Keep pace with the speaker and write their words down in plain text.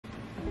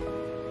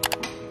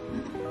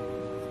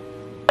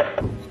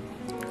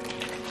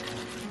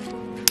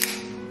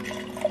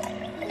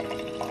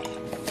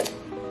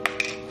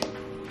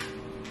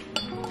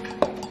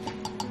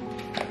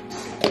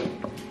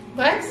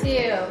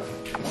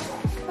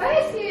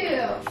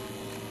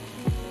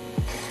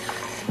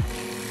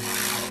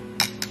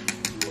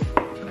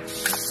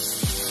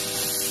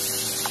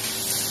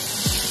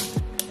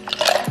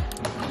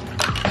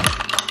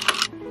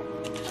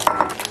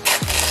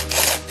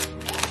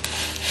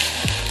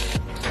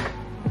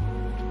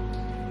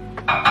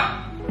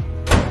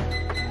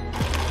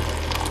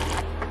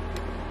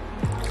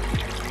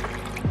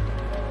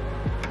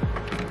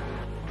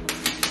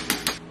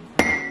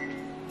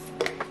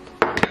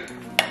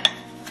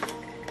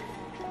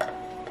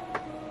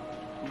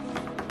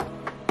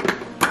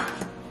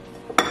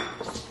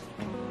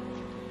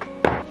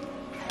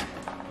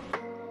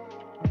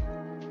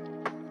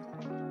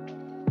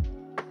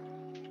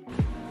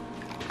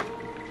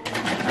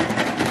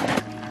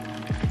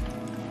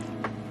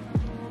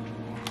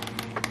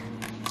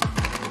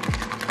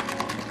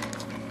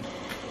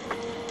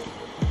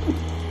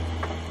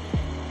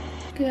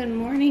Good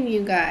morning,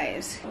 you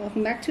guys.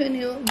 Welcome back to a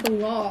new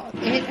vlog.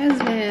 It has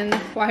been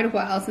quite a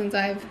while since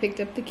I've picked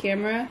up the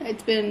camera.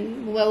 It's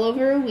been well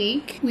over a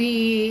week.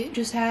 We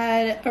just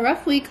had a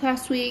rough week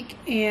last week,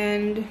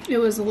 and it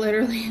was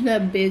literally the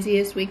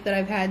busiest week that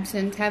I've had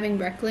since having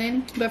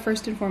Brecklin. But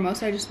first and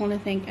foremost, I just want to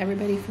thank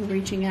everybody for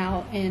reaching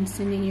out and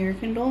sending your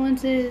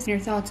condolences, your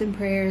thoughts and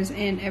prayers,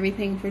 and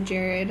everything for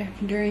Jared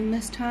during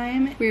this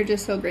time. We're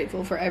just so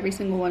grateful for every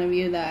single one of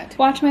you that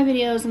watch my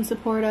videos and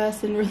support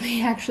us and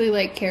really actually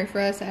like care for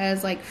us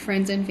as like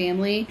friends and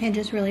family. It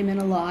just really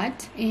meant a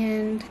lot,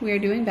 and we are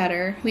doing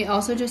better. We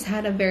also just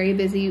had a very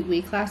busy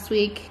week last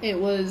week. It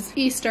was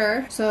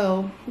Easter,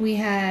 so we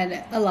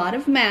had a lot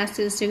of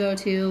masses to go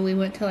to. We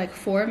went to like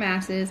 4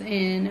 masses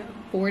in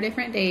 4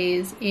 different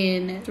days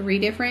in 2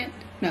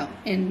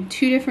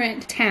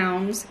 different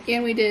towns,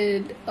 and we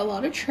did a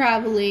lot of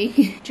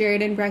traveling.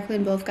 Jared and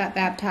Brecklin both got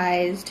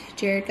baptized.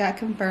 Jared got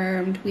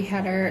confirmed. We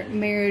had our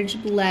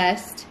marriage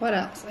blessed. What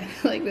else? I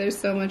feel like there's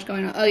so much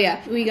going on. Oh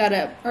yeah, we got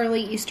up early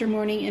Easter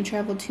morning and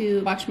traveled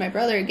to watch my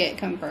brother get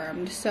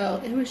confirmed.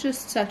 So it was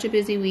just such a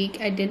busy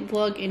week. I didn't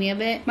vlog any of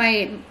it.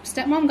 My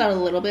stepmom got a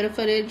little bit of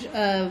footage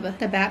of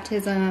the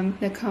baptism,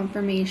 the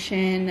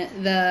confirmation,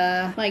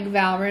 the like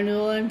vow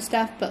renewal and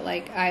stuff, but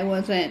like I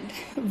wasn't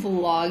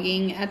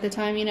vlogging at the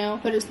time, you know,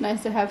 but it's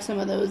nice to have some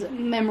of those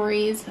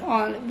memories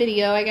on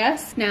video, I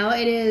guess. Now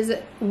it is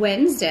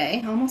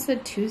Wednesday. I almost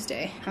said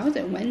Tuesday. How is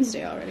it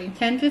Wednesday already?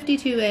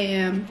 10:52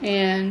 a.m.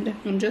 and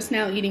I'm just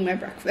now eating my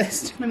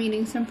breakfast. I'm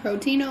eating some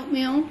protein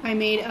oatmeal. I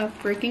made a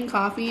freaking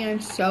coffee. I'm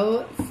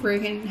so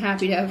freaking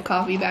happy to have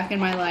coffee back in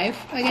my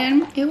life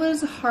again. It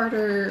was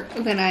harder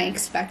than I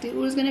expected it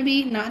was gonna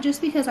be, not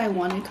just because I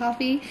wanted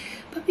coffee,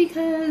 but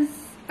because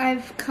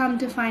I've come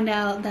to find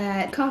out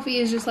that coffee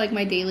is just like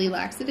my daily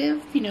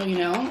laxative, you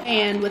know,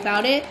 and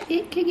without it,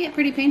 it can get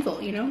pretty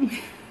painful, you know.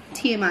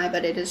 TMI,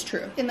 but it is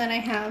true. And then I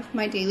have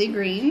my daily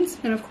greens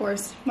and of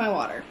course my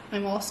water.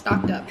 I'm all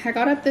stocked up. I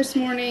got up this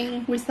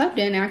morning. We slept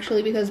in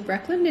actually because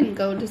Brecklin didn't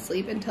go to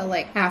sleep until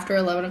like after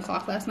 11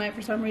 o'clock last night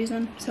for some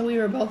reason. So we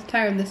were both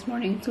tired this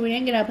morning. So we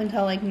didn't get up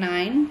until like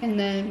 9. And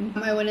then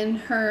I went in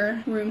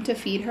her room to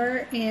feed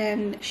her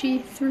and she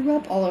threw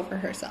up all over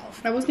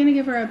herself. I was gonna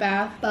give her a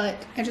bath, but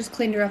I just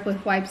cleaned her up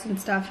with wipes and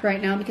stuff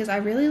right now because I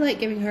really like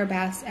giving her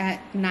baths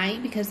at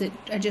night because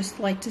I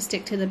just like to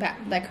stick to the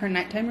like her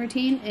nighttime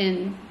routine,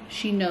 and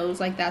she knows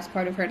like that's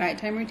part of her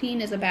nighttime routine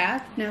is a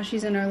bath. Now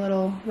she's in her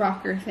little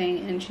rocker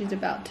thing and she's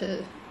about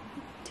to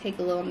take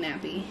a little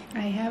nappy. I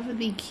have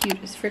the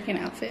cutest freaking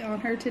outfit on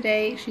her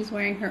today. She's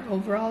wearing her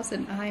overalls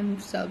and I'm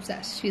so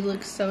obsessed. She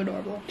looks so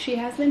adorable. She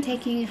has been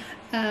taking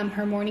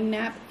her morning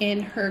nap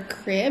in her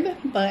crib,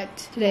 but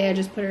today I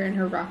just put her in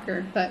her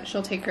rocker, but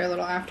she'll take her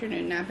little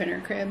afternoon nap in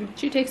her crib.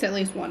 She takes at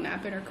least 1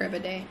 nap in her crib a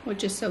day,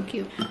 which is so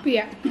cute. But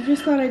yeah, I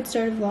just thought I'd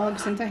start a vlog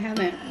since I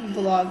haven't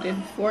vlogged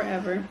in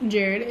forever.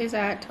 Jared is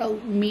at a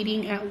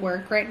meeting at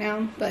work right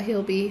now, but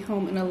he'll be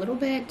home in a little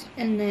bit.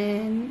 And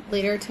then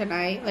later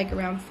tonight, like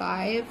around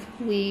 5,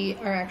 we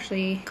are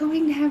actually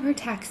going to have our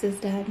taxes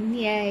done.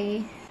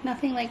 Yay.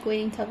 Nothing like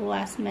waiting till the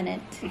last minute.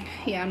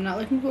 Yeah, I'm not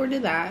looking forward to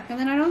that. And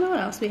then I don't know what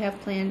else we have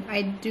planned.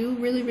 I do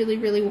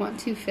really want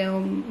to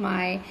film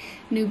my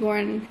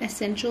newborn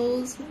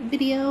essentials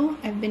video.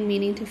 I've been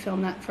meaning to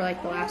film that for like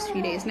the last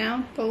few days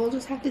now, but we'll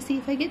just have to see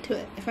if I get to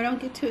it. If I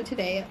don't get to it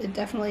today, it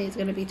definitely is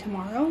going to be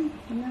tomorrow.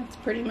 And that's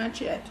pretty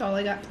much it. That's all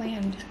I got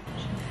planned.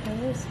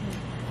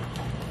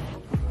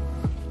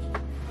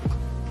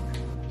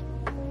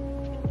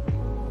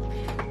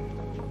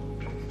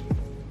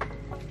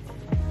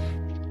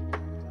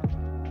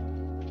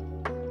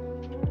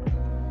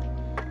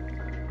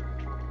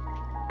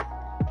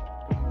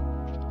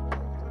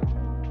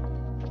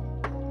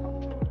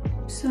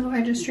 So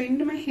I just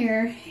straightened my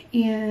hair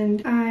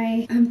and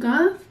I have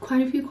got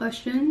quite a few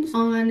questions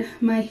on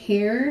my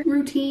hair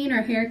routine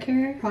or hair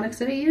care products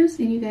that I use,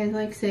 and you guys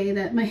like say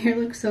that my hair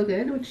looks so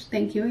good, which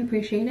thank you, I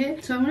appreciate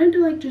it. So I wanted to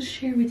like just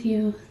share with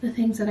you the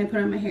things that I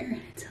put on my hair.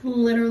 It's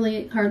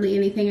literally hardly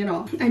anything at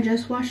all. I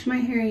just washed my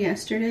hair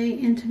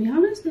yesterday and to be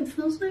honest it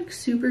feels like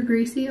super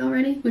greasy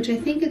already, which I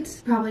think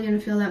it's probably gonna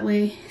feel that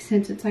way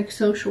since it's like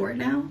so short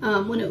now.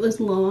 When it was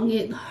long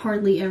it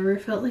hardly ever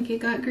felt like it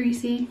got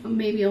greasy,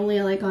 maybe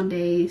only like on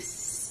day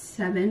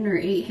 7 or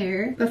 8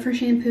 hair. But for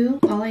shampoo,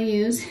 all I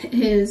use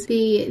is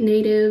the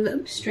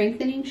Native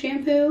strengthening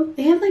shampoo.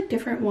 They have like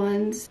different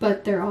ones,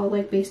 but they're all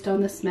like based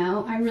on the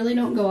smell. I really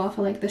don't go off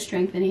of like the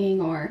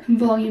strengthening or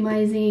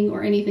volumizing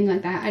or anything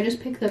like that. I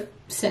just pick the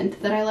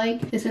scent that I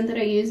like. The scent that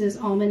I use is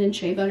almond and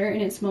shea butter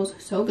and it smells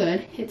so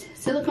good. It's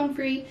silicone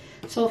free,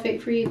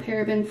 sulfate free,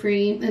 paraben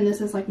free, and this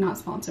is like not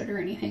sponsored or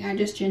anything. I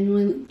just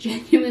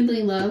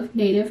genuinely love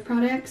Native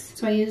products.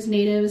 So I use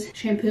Native's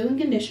shampoo and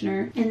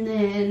conditioner. And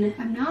then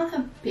I'm not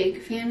a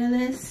big fan of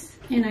this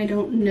and I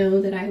don't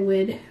know that I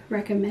would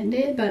recommend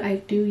it, but I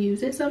do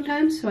use it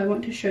sometimes, so I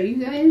want to show you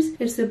guys.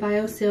 It's the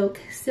BioSilk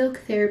Silk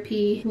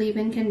Therapy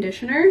Leave-In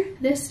Conditioner.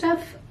 This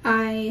stuff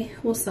I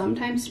will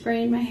sometimes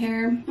spray in my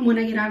hair when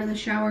I get out of the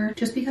shower,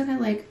 just because I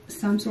like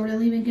some sort of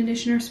leave-in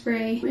conditioner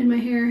spray in my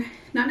hair.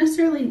 Not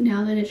necessarily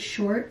now that it's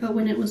short, but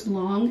when it was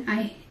long,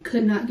 I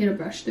could not get a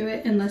brush through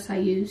it unless I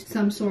used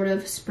some sort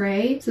of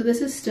spray. So this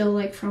is still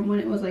like from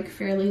when it was like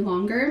fairly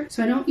longer.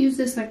 So I don't use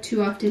this like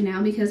too often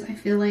now because I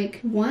feel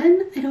like,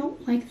 one, I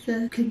don't like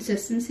the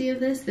consistency of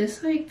this.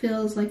 This like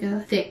feels like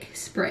a thick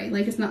spray.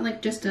 Like it's not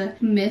like just a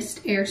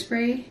mist air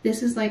spray.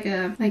 This is like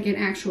an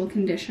actual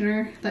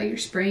conditioner that you're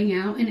spraying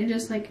out, and it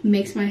just like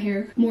makes my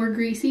hair more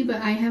greasy, but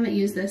I haven't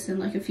used this in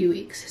like a few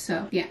weeks.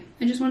 So yeah,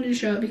 I just wanted to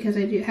show it because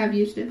I have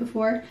used it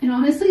before. And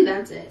honestly,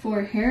 that's it.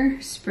 For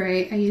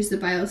hairspray, I use the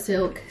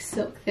BioSilk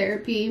Silk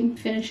Therapy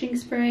finishing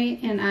spray,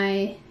 and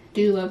I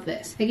do love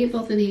this. I get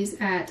both of these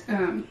at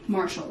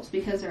Marshall's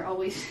because they're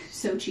always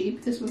so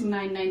cheap. This was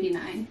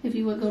 $9.99. If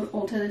you would go to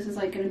Ulta, this is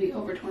like going to be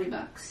over 20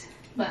 bucks.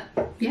 But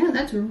yeah,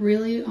 that's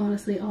really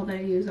honestly all that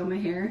I use on my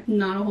hair.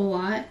 Not a whole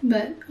lot,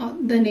 but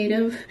the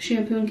Native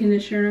shampoo and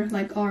conditioner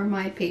like are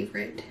my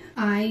favorite.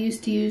 I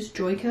used to use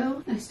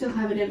Joico. I still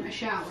have it in my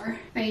shower.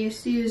 I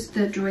used to use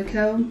the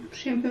Joico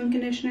shampoo and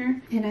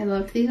conditioner, and I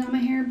loved these on my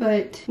hair,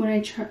 but when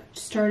I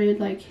started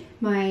like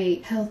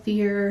my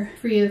healthier,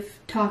 free of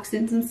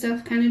toxins and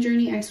stuff kind of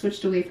journey, I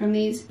switched away from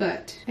these.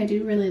 But I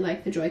do really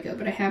like the Joico,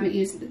 but I haven't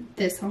used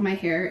this on my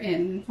hair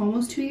in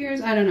almost 2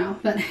 years. I don't know,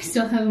 but I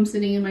still have them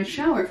sitting in my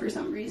shower for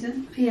some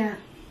reason. But yeah,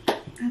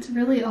 that's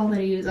really all that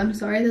I use. I'm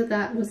sorry that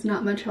that was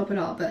not much help at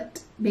all,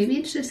 but maybe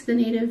it's just the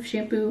Native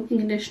shampoo and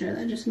conditioner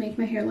that just make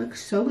my hair look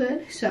so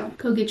good. So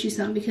go get you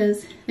some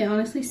because they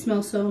honestly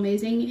smell so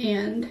amazing,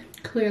 and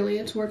clearly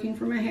it's working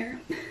for my hair.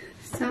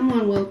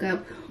 Someone woke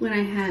up when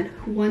I had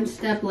one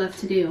step left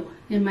to do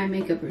in my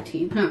makeup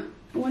routine.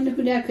 I wonder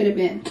who that could have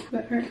been.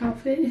 But her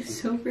outfit is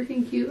so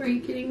freaking cute. Are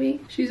you kidding me?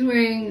 She's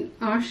wearing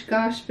Osh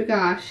Gosh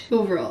Bagosh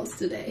overalls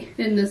today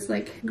in this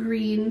like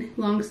green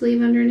long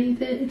sleeve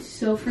underneath it. It's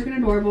so freaking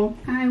adorable.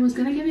 I was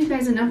gonna give you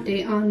guys an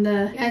update on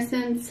the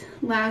Essence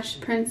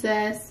Lash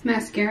Princess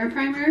Mascara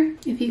Primer.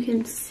 If you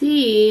can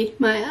see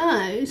my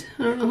eyes,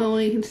 I don't know how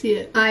well you can see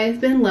it.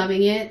 I've been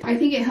loving it. I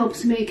think it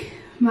helps make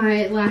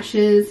my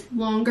lashes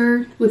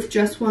longer with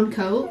just one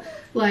coat.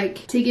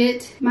 Like, to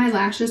get my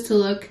lashes to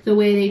look the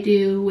way they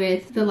do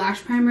with the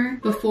lash primer,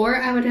 before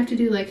I would have to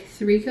do like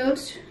 3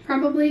 coats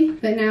probably,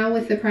 but now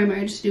with the primer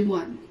I just do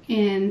 1,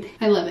 and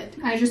I love it.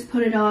 I just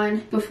put it on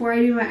before I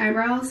do my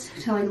eyebrows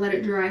to like let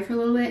it dry for a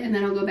little bit, and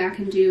then I'll go back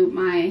and do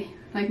my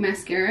like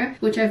mascara,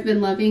 which I've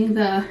been loving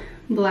the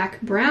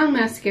black brown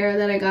mascara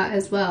that I got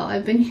as well.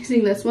 I've been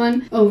using this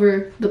one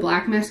over the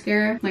black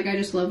mascara. Like, I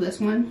just love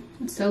this one.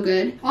 It's so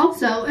good.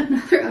 Also,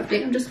 another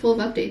update. I'm just full of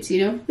updates,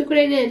 you know? Look what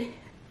I did.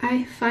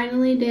 I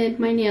finally did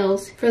my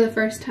nails for the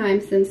first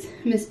time since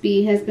Miss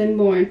B has been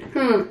born.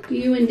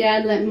 You and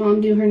Dad let Mom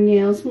do her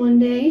nails one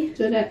day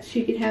so that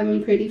she could have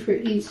them pretty for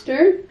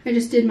Easter. I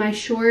just did my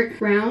short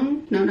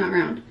round, no, not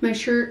round. My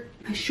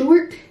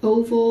short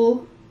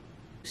oval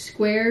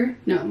square,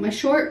 no, my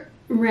short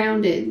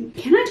rounded,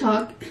 can I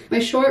talk? My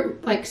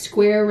short like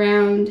square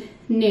round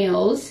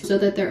nails so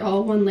that they're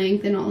all one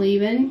length and all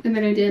even. And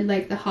then I did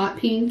like the hot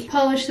pink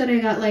polish that I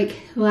got like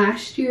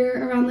last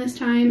year around this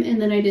time, and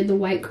then I did the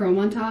white chrome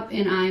on top,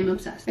 and I'm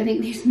obsessed. I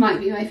think these might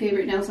be my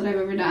favorite nails that I've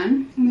ever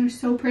done, and they're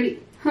so pretty.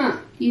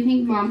 You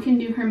think Mom can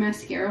do her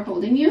mascara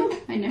holding you?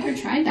 I never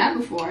tried that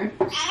before.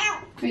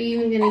 Are you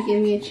even gonna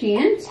give me a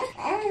chance?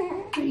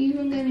 Are you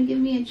even gonna give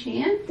me a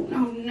chance?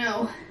 Oh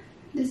no,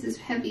 this is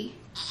heavy.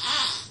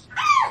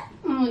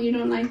 Oh, you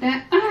don't like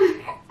that?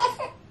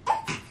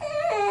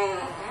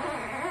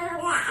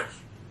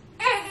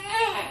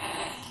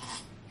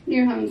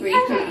 You're hungry,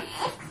 huh?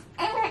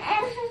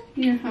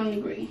 You're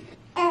hungry.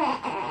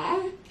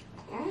 Well,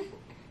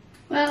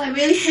 I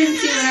really couldn't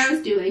see what I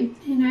was doing,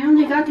 and I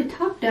only got the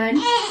top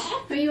done.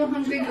 Are you a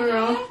hungry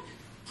girl?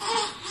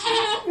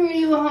 Are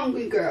you a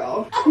hungry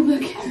girl?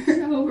 Look at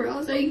her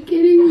overalls. Are you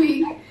kidding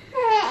me?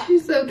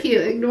 She's so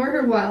cute. Ignore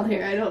her wild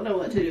hair. I don't know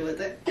what to do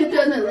with it. It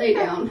doesn't lay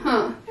down,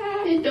 huh?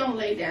 It don't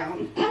lay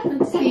down.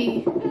 Let's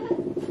see.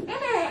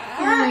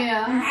 Oh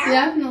yeah,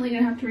 definitely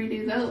gonna have to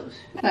redo those.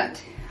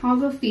 But I'll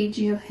go feed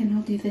you and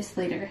I'll do this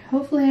later.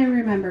 Hopefully I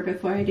remember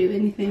before I do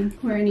anything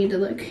where I need to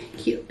look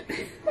cute.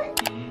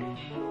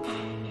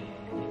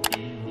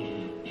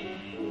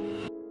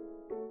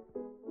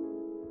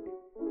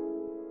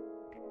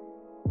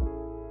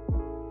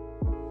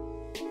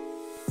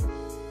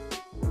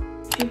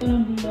 You're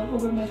gonna be all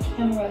over my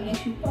camera,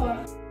 yes you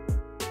are.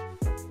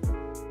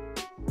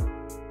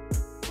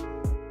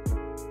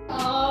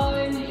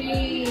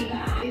 OMG,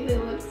 guys,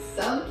 it looks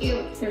so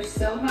cute. They're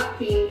so hot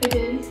pink. I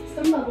did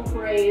some level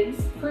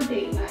braids for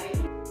date night.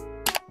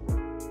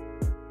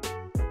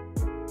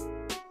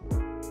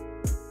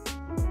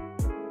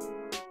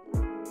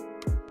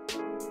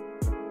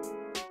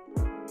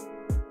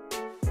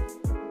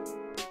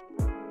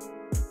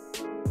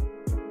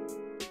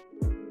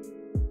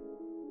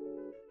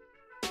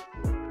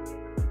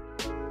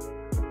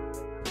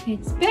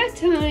 It's bath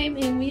time,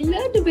 and we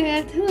love the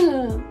bath,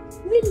 huh?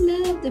 We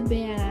love the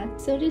bath.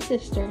 So does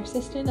sister.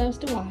 Sister loves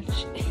to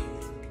watch.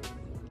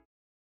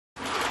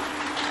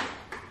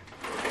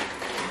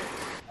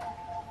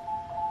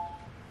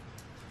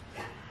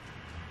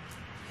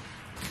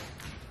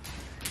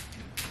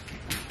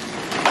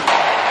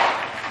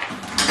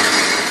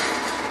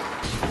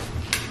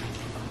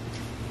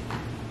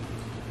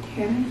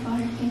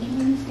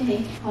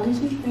 All these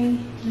be free,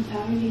 and the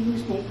power of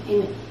Jesus' name.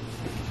 Amen.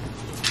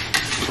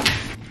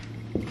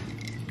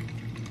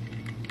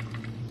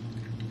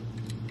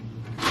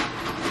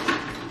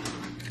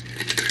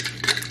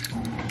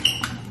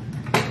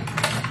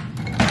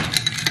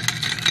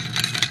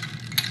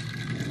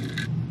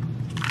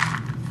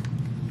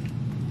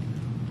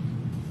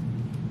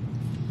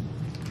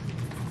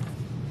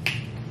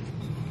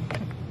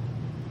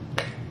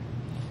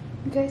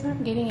 You guys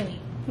aren't getting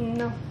any.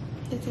 No,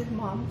 this is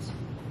Mom's.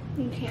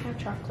 You can't have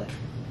chocolate.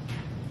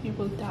 You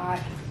will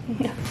die.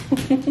 No.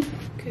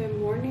 Good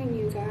morning,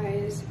 you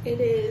guys. It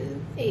is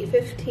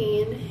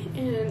 8:15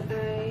 and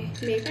I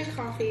made my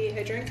coffee.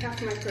 I drank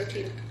half of my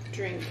protein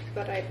drink,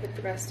 but I put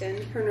the rest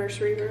in her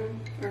nursery room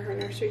or her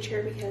nursery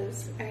chair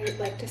because I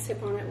like to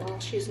sip on it while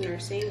she's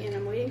nursing and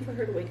I'm waiting for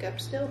her to wake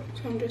up still.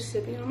 So I'm just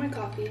sipping on my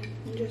coffee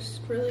and just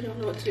really don't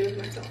know what to do with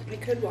myself. I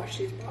could wash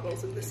these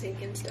bottles in the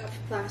sink and stuff.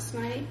 Last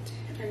night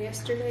or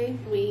yesterday,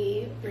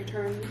 we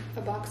returned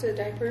a box of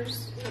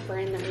diapers, a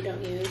brand that we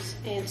don't use,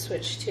 and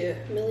switched to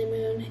Millie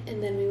Moon.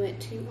 And then we went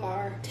to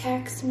our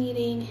tax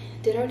meeting,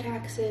 did our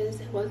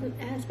taxes. It wasn't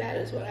as bad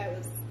as what I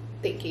was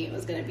thinking it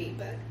was gonna be,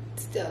 but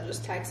still,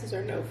 just taxes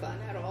are no fun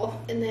at all.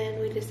 And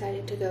then we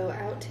decided to go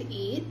out to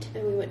eat,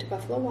 and we went to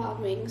Buffalo Wild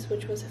Wings,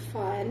 which was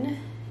fun.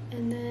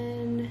 And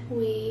then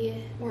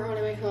we were on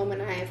our way home,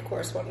 and I, of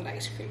course, wanted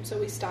ice cream. So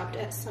we stopped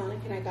at Sonic,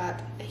 and I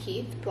got a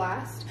Heath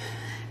Blast.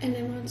 And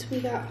then once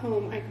we got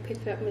home, I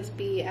picked up Miss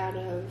B out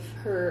of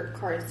her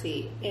car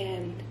seat,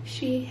 and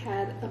she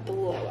had a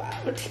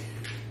blowout.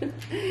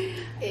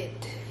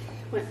 It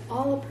went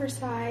all up her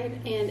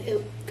side, and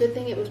good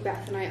thing it was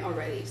bath night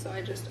already, so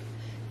I just,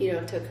 you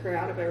know, took her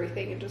out of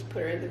everything and just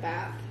put her in the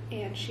bath.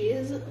 And she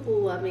is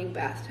loving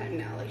bath time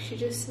now. Like, she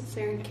just sits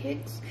there and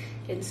kicks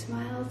and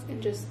smiles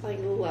and just, like,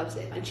 loves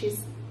it. And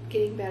she's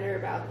getting better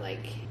about,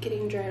 like,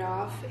 getting dried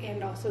off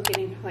and also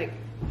getting, like,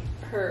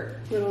 her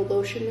little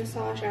lotion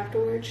massage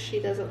afterwards. She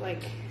doesn't,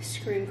 like,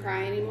 scream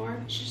cry anymore.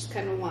 She just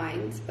kind of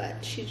whines,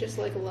 but she just,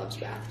 like, loves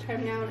bath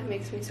time now, and it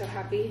makes me so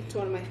happy. It's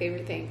one of my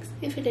favorite things.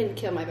 If it didn't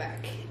kill my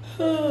back.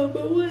 Oh,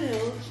 but what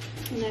else?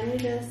 And then we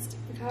just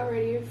got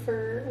ready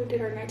for, we did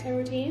our nighttime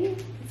routine,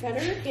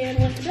 fed her, and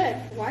went to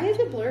bed. Why is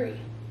it blurry?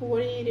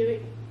 What are you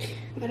doing?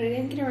 But I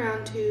didn't get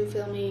around to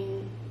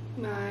filming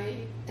my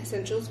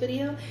essentials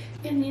video.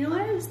 And you know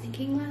what I was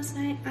thinking last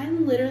night?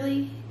 I'm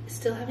literally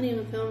still haven't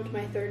even filmed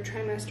my 3rd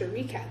trimester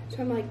recap.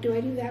 So I'm like, do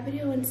I do that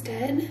video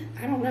instead?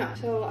 I don't know.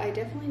 So I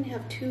definitely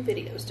have 2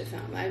 videos to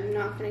film. I'm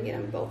not gonna get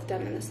them both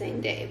done in the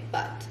same day,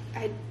 but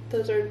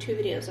those are 2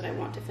 videos that I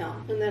want to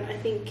film. And then I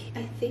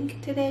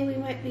think today we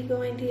might be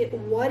going to get,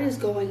 what is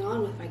going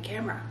on with my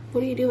camera?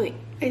 What are you doing?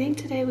 I think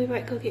today we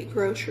might go get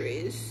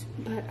groceries,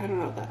 but I don't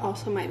know, that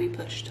also might be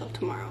pushed till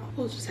tomorrow.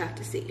 We'll just have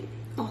to see.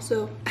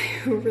 Also,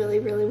 I really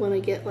want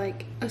to get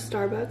like a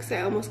Starbucks.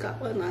 I almost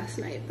got one last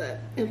night, but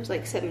it was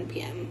like 7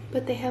 p.m.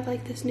 But they have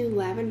like this new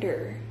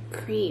lavender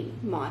cream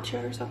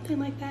matcha or something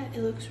like that.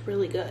 It looks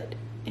really good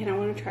and I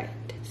want to try it.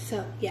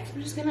 So yeah,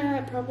 I'm just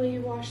gonna probably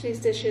wash these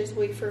dishes,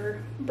 wait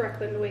for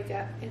Brecklin to wake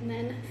up, and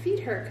then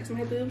feed her because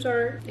my boobs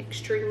are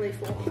extremely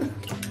full.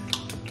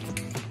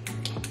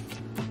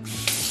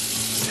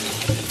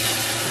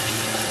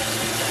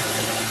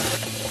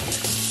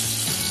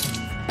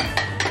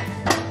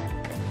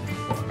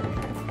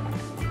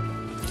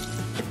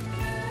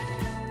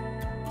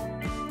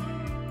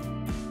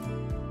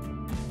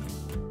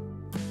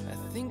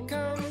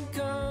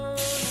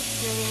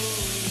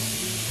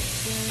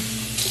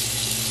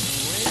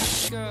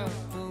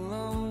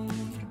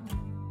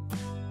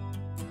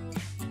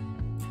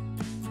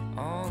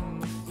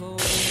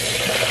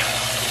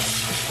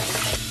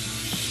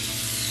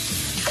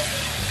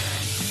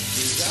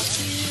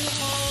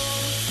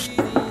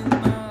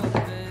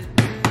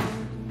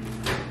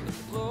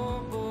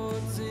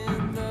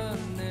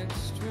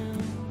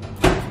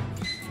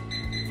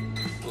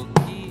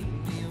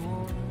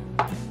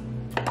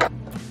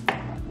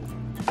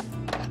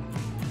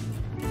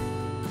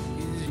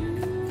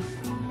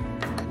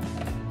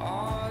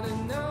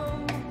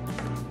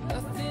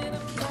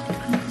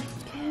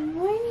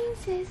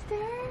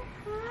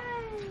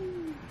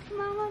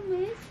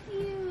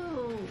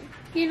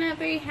 You're not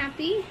very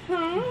happy,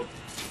 huh?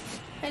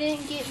 I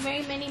didn't get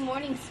very many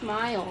morning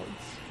smiles.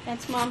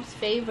 That's Mom's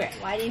favorite.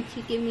 Why didn't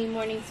you give me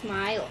morning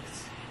smiles?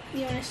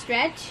 You want to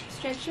stretch?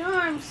 Stretch your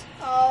arms.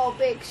 Oh,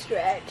 big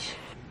stretch.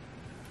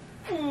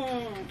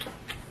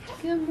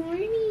 Good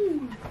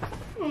morning.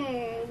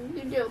 You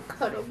little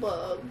cuddle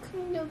bug.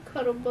 Little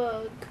cuddle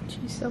bug.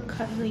 She's so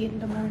cuddly in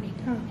the morning,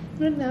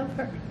 huh? I love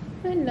her.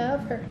 I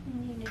love her.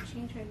 We need to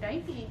change her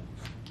diaper.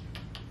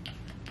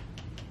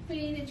 We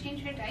need to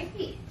change her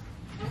diaper.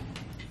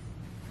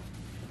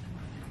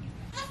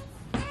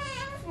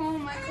 Oh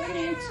my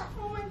goodness.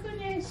 Oh my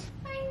goodness.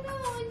 I know,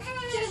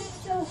 it's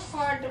just so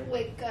hard to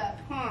wake up,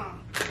 huh?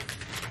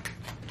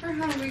 We're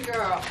hungry,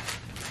 girl.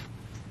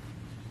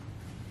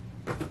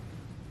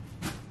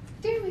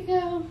 There we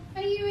go.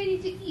 Are you ready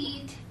to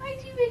eat? Are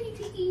you ready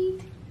to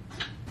eat?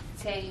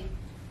 Say,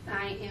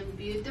 I am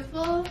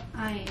beautiful.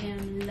 I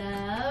am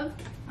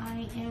loved.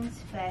 I am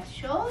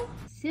special.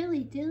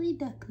 Silly dilly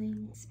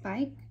duckling.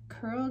 Spike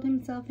curled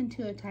himself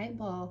into a tight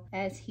ball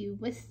as he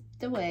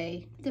whisked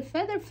away. The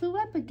feather flew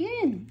up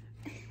again.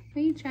 Are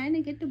you trying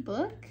to get the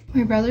book?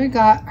 My brother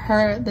got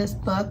her this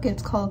book.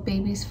 It's called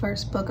Baby's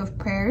First Book of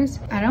Prayers.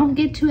 I don't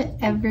get to it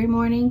every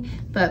morning,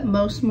 but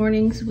most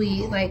mornings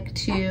we like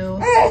to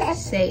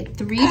say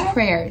 3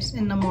 prayers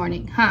in the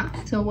morning, huh?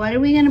 So what are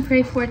we gonna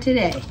pray for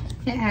today?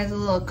 It has a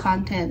little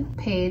content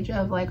page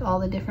of like all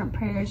the different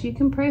prayers you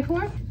can pray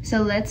for.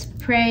 So let's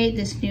pray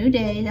this new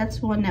day.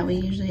 That's one that we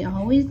usually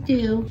always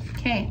do.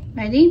 Okay,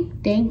 ready?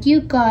 Thank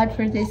you, God,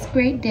 for this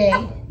great day.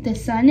 The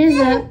sun is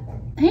up.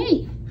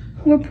 Hey,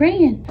 we're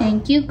praying.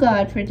 Thank you,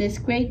 God, for this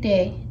great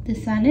day. The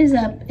sun is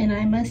up, and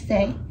I must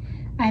say,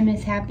 I'm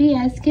as happy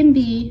as can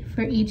be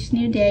for each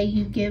new day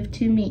you give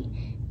to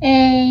me.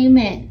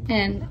 Amen.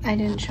 And I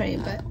didn't show you,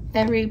 but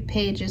every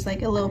page is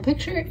like a little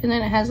picture, and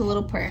then it has a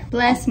little prayer.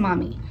 Bless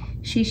Mommy.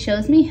 She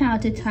shows me how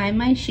to tie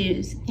my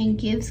shoes and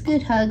gives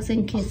good hugs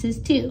and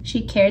kisses too.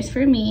 She cares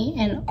for me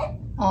and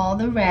all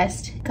the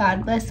rest.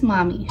 God bless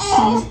Mommy.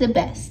 She's the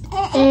best.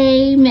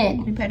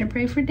 Amen. We better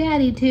pray for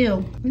Daddy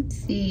too. Let's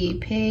see,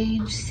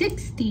 page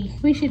 60.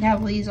 We should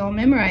have these all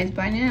memorized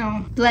by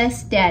now.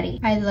 Bless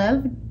Daddy. I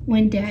love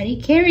when Daddy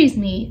carries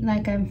me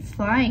like I'm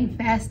flying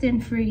fast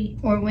and free.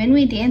 Or when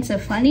we dance a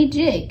funny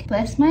jig.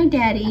 Bless my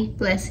Daddy.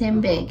 Bless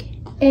him big.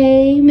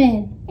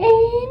 Amen.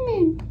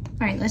 Amen.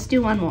 All right, let's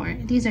do one more.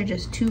 These are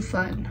just too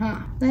fun, huh?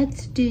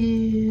 Let's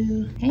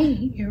do,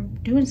 hey, you're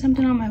doing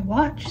something on my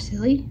watch,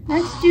 silly.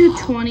 Let's do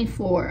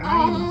 24.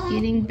 I am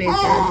getting bigger.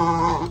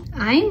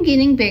 I am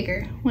getting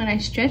bigger. When I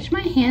stretch my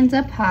hands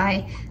up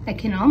high, I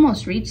can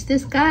almost reach the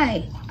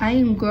sky. I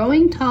am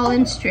growing tall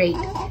and straight.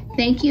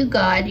 Thank you,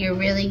 God, you're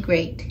really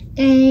great.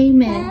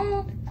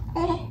 Amen.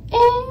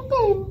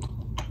 Amen.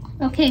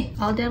 Okay,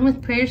 all done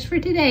with prayers for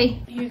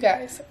today. You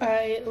guys,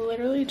 I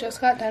literally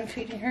just got done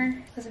feeding her.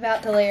 I was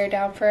about to lay her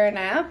down for a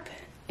nap,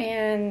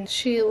 and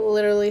she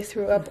literally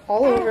threw up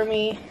all over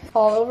me,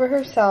 all over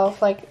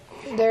herself. Like,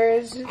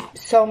 there's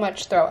so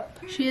much throw up.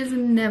 She has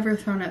never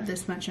thrown up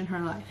this much in her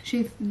life.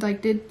 She,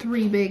 like, did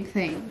 3 big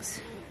things.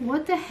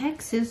 What the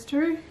heck,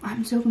 sister?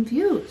 I'm so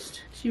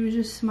confused. She was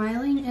just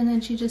smiling, and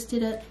then she just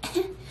did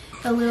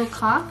a little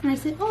cough, and I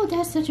said, oh,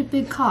 that's such a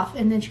big cough.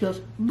 And then she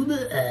goes,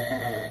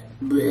 bleh,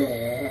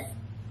 bleh,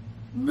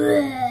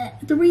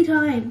 bleh, 3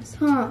 times,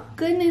 huh?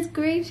 Goodness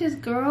gracious,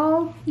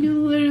 girl.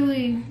 You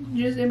literally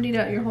just emptied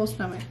out your whole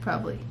stomach,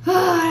 probably.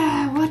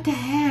 What the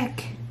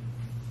heck?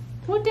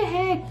 What the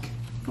heck?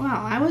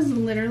 Wow, I was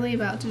literally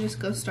about to just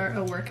go start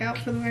a workout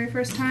for the very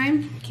first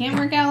time. Can't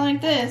work out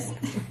like this.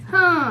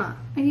 Huh?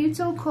 Are you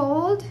so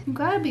cold? You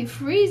gotta be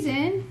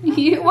freezing.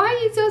 Why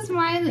are you so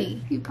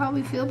smiley? You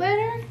probably feel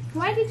better?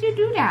 Why did you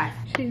do that?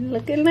 She's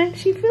looking like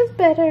she feels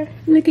better.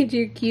 Look at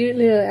your cute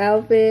little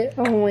outfit.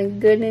 Oh my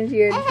goodness,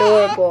 you're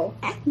adorable.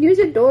 You're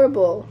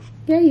adorable.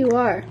 Yeah, you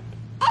are.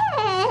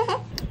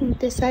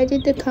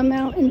 Decided to come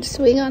out and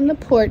swing on the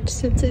porch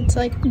since it's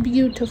like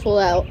beautiful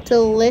out. It's a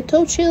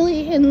little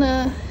chilly in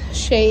the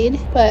shade,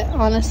 but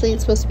honestly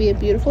it's supposed to be a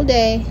beautiful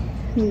day.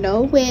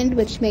 No wind,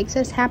 which makes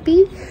us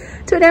happy.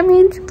 So that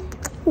means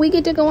we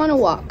get to go on a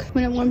walk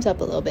when it warms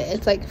up a little bit.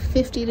 It's like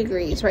 50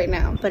 degrees right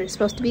now, but it's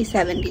supposed to be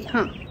 70,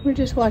 huh? We're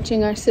just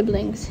watching our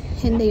siblings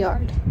in the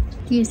yard.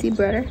 Do you see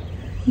brother?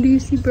 Do you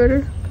see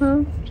brother?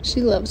 Huh? She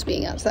loves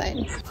being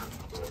outside.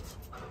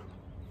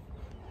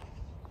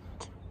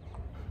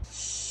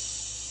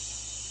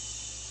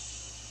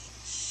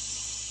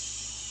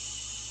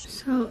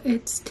 So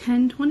it's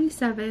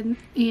 10:27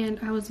 and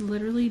I was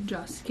literally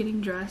just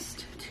getting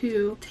dressed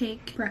to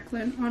take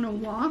Brecklin on a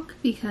walk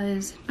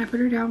because I put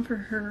her down for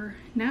her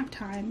nap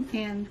time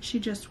and she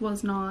just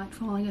was not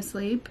falling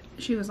asleep.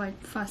 She was like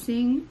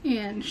fussing,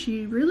 and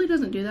she really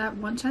doesn't do that.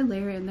 Once I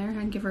lay her in there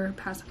and give her a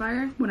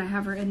pacifier, when I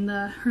have her in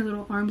her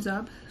little arms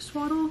up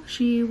swaddle,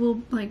 she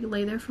will like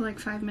lay there for like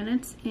 5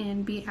 minutes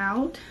and be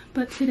out.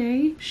 But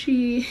today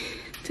she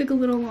took a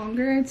little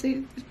longer. I'd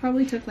say it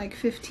probably took like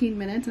 15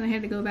 minutes, and I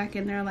had to go back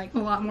in there like a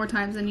lot more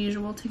times than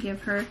usual to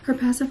give her her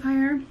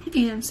pacifier.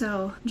 And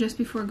so just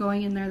before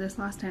going in there this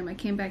last time, I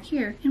came back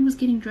here and was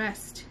getting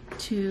dressed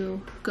to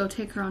go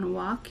take her on a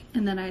walk,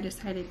 and then I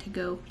decided to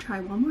go try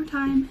one more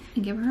time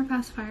and give her her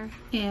pacifier,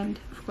 and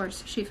of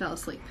course she fell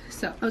asleep.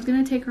 So I was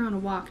gonna take her on a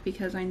walk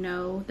because I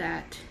know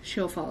that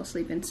she'll fall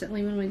asleep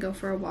instantly when we go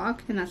for a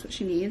walk, and that's what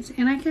she needs.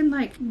 And I can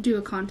like do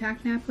a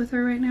contact nap with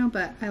her right now,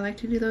 but I like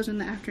to do those in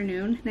the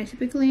afternoon, and I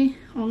typically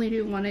only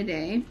do 1 a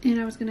day. And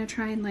I was gonna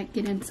try and like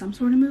get in some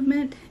sort of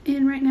movement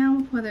in right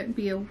now, whether it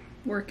be a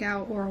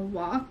workout or a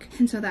walk,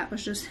 and so that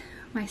was just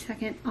my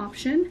second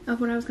option of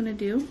what I was gonna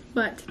do.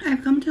 But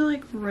I've come to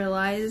like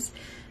realize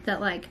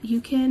that like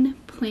you can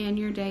plan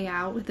your day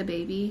out with the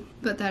baby,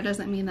 but that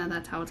doesn't mean that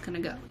that's how it's gonna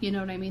go. You know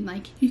what I mean?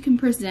 Like you can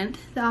present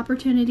the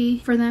opportunity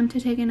for them to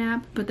take a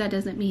nap, but that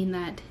doesn't mean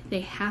that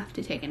they have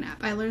to take a nap.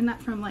 I learned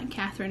that from like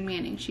Catherine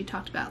Manning. She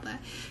talked about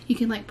that. You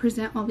can like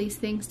present all these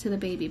things to the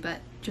baby, but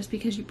just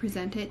because you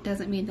present it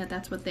doesn't mean that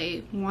that's what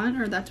they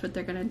want or that's what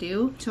they're gonna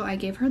do. So I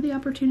gave her the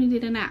opportunity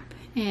to nap,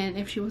 and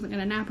if she wasn't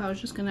gonna nap, I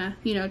was just gonna,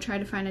 you know, try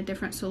to find a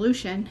different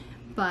solution.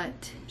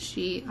 But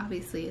she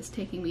obviously is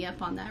taking me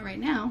up on that right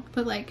now.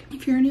 But like,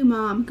 if you're a new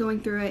mom going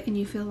through it and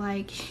you feel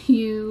like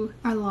you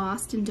are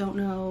lost and don't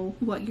know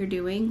what you're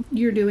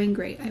doing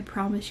great. I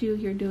promise you,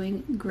 you're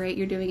doing great.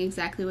 You're doing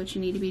exactly what you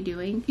need to be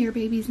doing. Your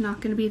baby's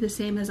not going to be the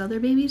same as other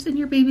babies, and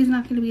your baby's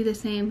not going to be the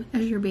same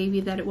as your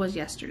baby that it was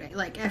yesterday.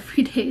 Like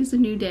every day is a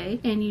new day,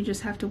 and you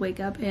just have to wake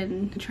up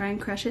and try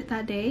and crush it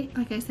that day.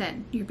 Like I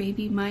said, your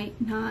baby might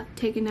not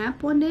take a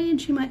nap one day,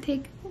 and she might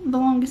take the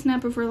longest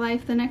nap of her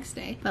life the next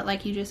day, but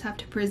like you just have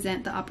to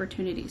present the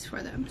opportunities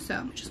for them.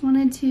 So just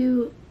wanted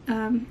to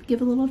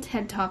give a little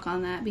TED talk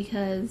on that,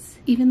 because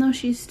even though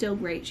she's still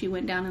great, she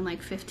went down in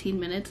like 15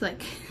 minutes.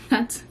 Like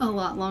that's a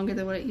lot longer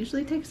than what it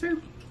usually takes her.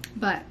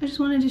 But I just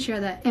wanted to share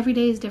that every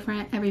day is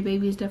different, every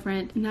baby is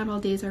different. Not all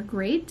days are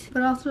great,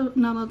 but also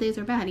not all days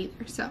are bad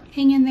either. So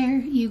hang in there,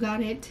 you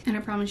got it, and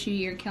I promise you,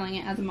 you're killing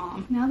it as a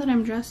mom. Now that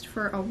I'm dressed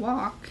for a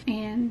walk,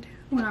 and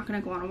we're not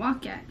gonna go on a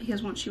walk yet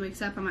because once she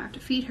wakes up, I'm gonna have to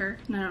feed her,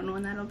 and I don't know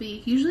when that'll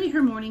be. Usually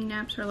her morning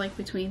naps are like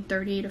between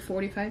 30 to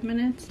 45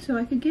 minutes, so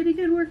I could get a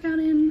good workout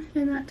in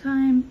that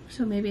time.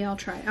 So maybe I'll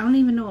try. I don't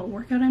even know what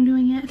workout I'm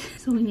doing yet,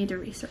 so we need to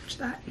research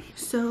that.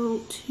 So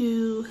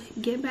to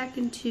get back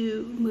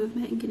into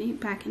movement and getting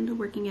back into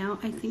working out,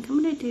 I think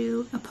I'm gonna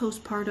do a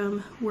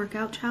postpartum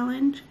workout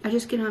challenge. I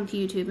just get onto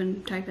YouTube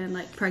and type in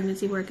like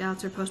pregnancy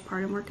workouts or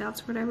postpartum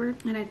workouts or whatever,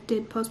 and I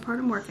did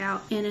postpartum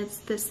workout, and it's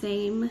the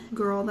same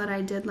girl that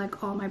I did like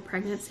all my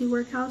pregnancy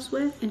workouts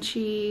with, and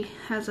she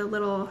has a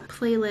little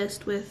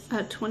playlist with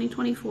a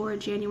 2024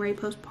 January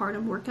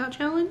postpartum workout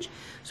challenge.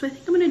 So I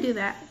think I'm gonna do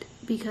that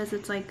because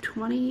it's like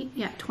 28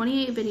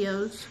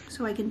 videos,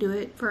 so I can do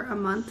it for a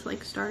month,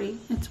 like starting.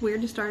 It's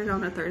weird to start it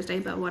on a Thursday,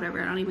 but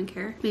whatever, I don't even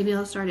care. Maybe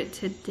I'll start it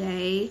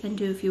today and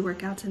do a few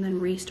workouts and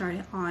then restart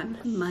it on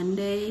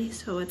Monday,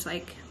 so it's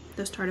like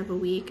the start of a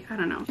week. I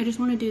don't know. I just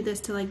want to do this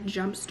to like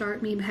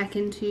jumpstart me back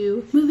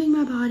into moving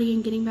my body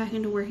and getting back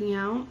into working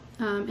out.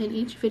 And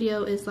each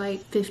video is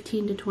like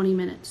 15 to 20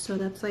 minutes, so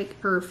that's like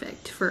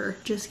perfect for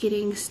just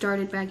getting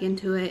started back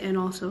into it, and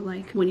also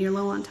like when you're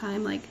low on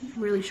time, like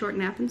really short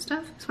nap and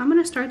stuff. So I'm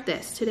gonna start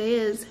this. Today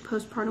is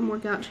postpartum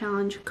workout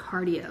challenge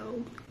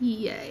cardio.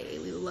 Yay,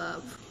 we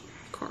love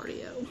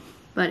cardio.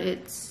 But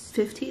it's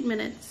 15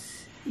 minutes.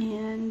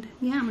 And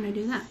yeah, I'm gonna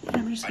do that.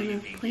 I'm just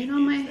gonna play it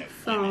on my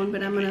phone,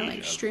 but I'm gonna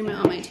like stream it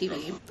on my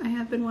TV. I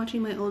have been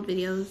watching my old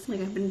videos. Like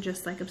I've been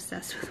just like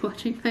obsessed with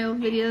watching my old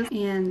videos,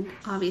 and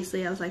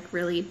obviously I was like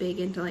really big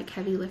into like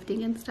heavy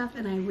lifting and stuff,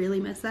 and I really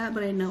miss that,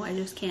 but I know I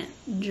just can't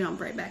jump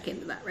right back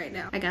into that right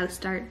now. I gotta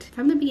start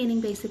from the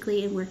beginning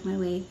basically and work my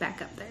way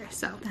back up there.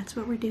 So that's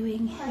what we're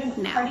doing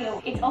now.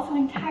 Cardio. It's also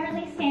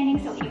entirely standing,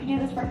 so you can do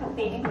this for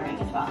baby wearing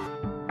as well.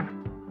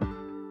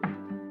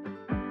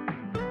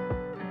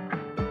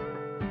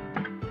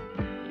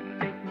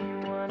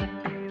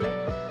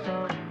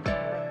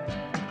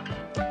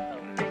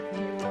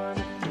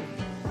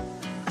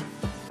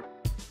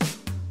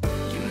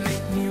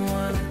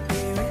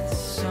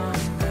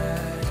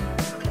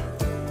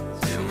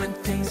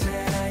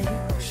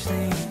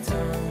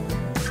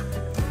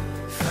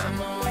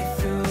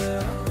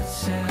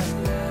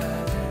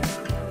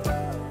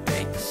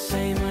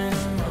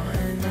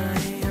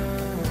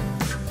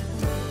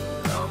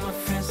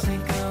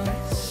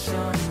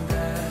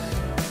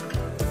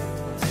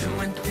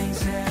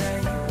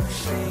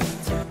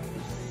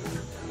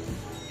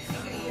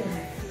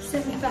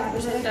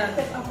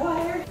 Of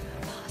water.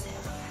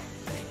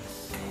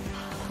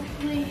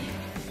 Hopefully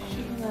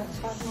she can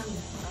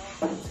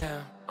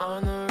down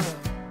on the road.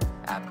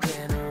 I've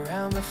been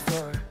around the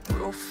floor,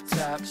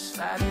 rooftops,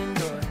 sliding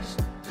doors.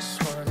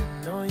 Just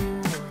wanna know you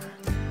more.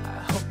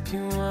 I hope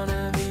you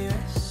wanna be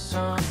with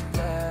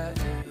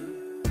somebody,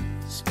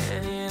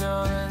 spending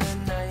all of the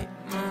night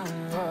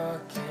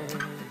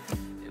moonwalking,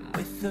 and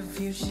with the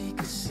view she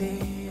could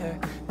see her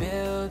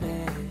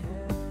building.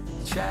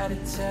 Try to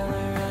tell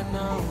her I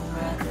know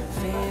I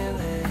feel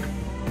it.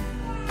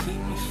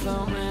 Keep me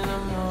floating,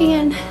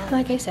 and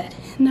like I said,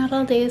 not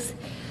all days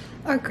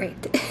are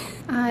great.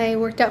 I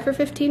worked out for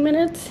 15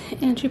 minutes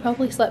and she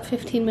probably slept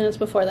 15 minutes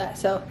before that.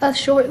 So a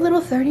short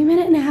little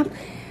 30-minute nap,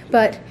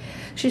 but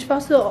she's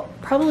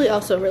probably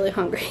also really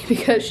hungry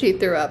because she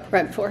threw up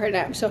right before her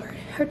nap. So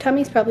her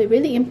tummy's probably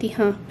really empty,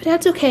 huh? But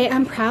that's okay.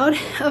 I'm proud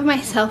of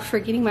myself for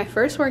getting my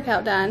first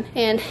workout done,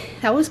 and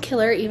that was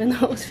killer even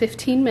though it was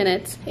 15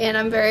 minutes. And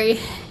I'm very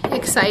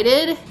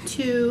excited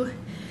to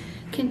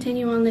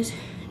continue on this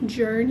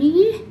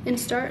journey and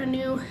start a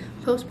new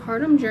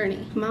postpartum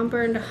journey. Mom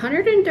burned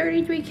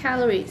 133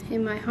 calories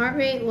and my heart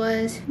rate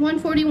was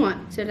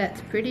 141. So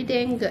that's pretty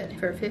dang good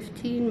for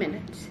 15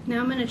 minutes.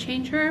 Now I'm gonna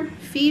change her,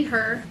 feed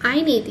her.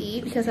 I need to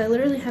eat because I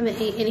literally haven't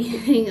ate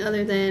anything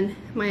other than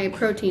my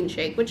protein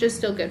shake, which is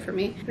still good for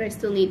me, but I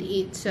still need to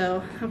eat.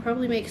 So I'll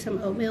probably make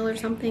some oatmeal or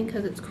something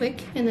because it's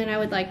quick. And then I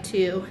would like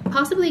to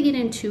possibly get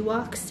in 2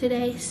 walks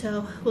today.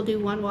 So we'll do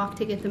 1 walk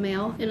to get the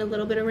mail and a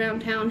little bit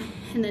around town,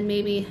 and then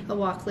maybe a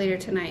walk later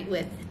tonight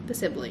with the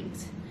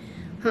siblings.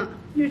 Huh,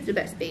 you're the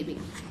best baby.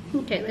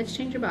 Okay, let's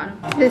change your bottom.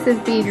 This is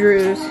B.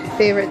 Drew's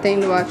favorite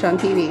thing to watch on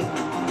TV.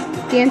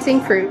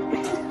 Dancing fruit.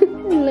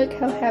 Look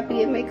how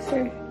happy it makes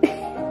her.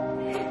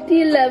 Do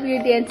you love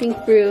your dancing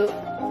fruit?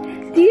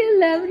 Do you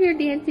love your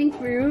dancing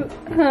fruit?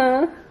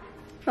 Huh?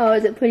 Oh,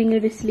 is it putting you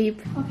to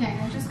sleep? Okay,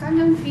 I just got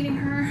done feeding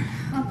her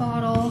a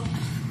bottle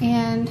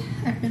and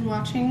I've been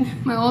watching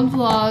my old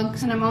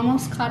vlogs and I'm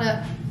almost caught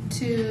up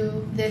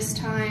to this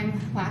time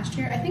last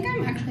year. I think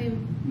I'm actually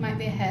might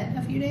be ahead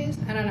a few days.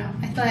 I don't know.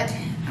 But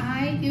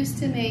I used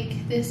to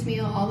make this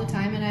meal all the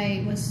time and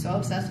I was so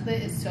obsessed with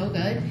it. It's so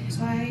good.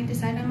 So I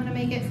decided I'm gonna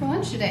make it for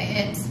lunch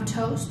today. It's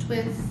toast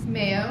with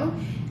mayo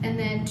and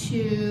then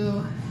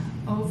 2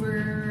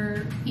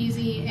 over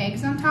easy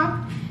eggs on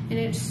top, and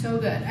it's so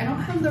good. I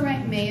don't have the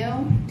right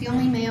mayo. The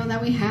only mayo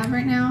that we have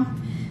right now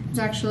is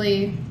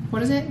actually,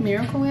 what is it?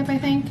 Miracle Whip, I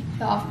think.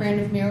 The off-brand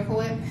of Miracle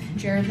Whip.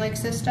 Jared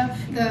likes this stuff.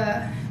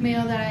 The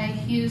mayo that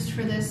I used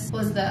for this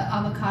was the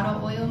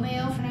avocado oil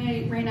mayo, and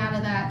I ran out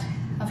of that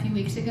a few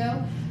weeks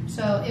ago.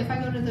 So if I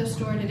go to the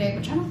store today,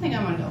 which I don't think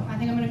I'm gonna go. I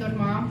think I'm gonna go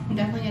tomorrow. I'm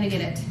definitely gonna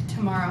get it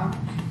tomorrow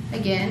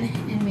again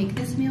and make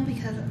this meal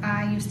because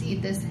I used to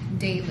eat this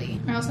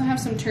daily. I also have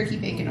some turkey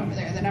bacon over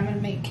there that I'm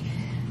gonna make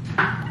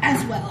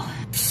as well.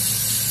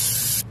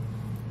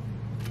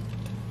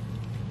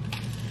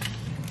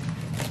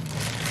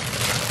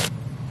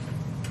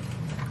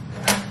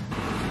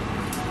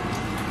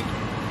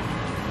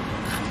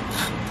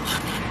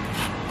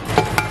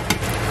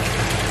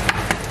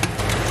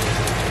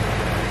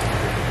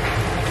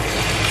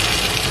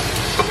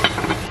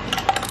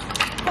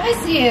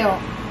 Bless you.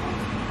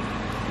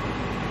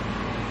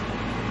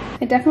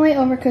 I definitely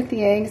overcooked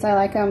the eggs. I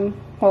like them,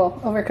 well,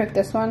 overcooked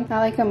this one. I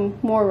like them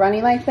more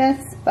runny like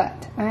this,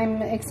 but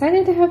I'm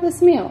excited to have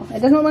this meal.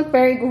 It doesn't look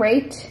very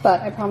great,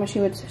 but I promise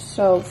you it's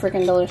so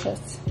freaking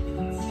delicious.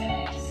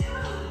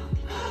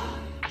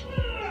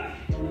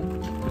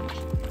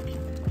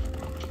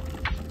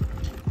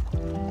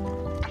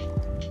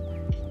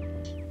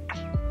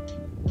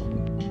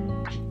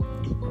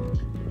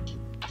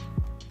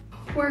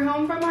 We're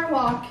home from our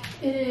walk.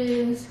 It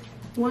is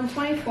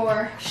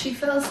 1:24. She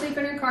fell asleep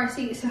in her car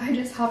seat, so I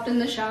just hopped in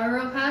the shower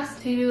real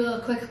fast to do a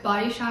quick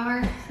body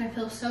shower, and I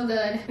feel so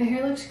good. My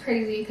hair looks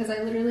crazy because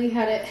I literally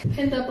had it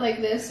pinned up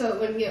like this so it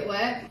wouldn't get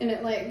wet, and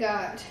it like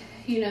got,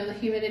 you know, the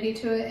humidity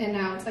to it, and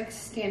now it's like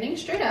standing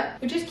straight up,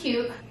 which is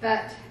cute.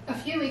 But a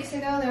few weeks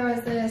ago there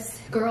was this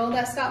girl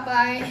that stopped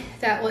by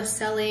that was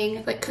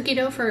selling like cookie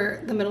dough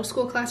for the middle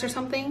school class or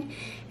something,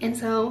 and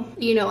so,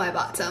 you know, I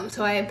bought some.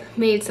 So I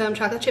made some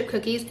chocolate chip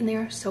cookies and they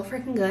are so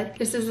freaking good.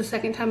 This is the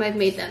second time I've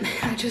made them.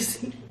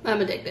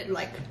 I'm addicted.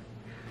 Like,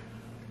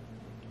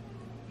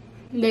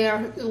 they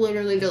are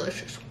literally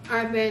delicious.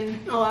 I've been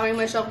allowing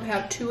myself to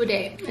have 2 a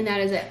day, and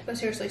that is it. But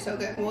seriously, so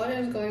good. What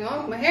is going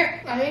on with my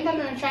hair? I think I'm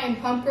gonna try and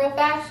pump real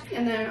fast,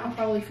 and then I'll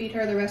probably feed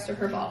her the rest of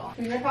her bottle.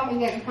 You're probably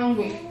getting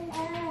hungry.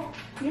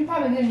 You're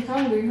probably getting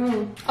hungry,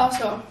 huh?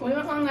 Also, we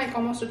went on like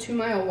almost a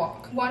 2-mile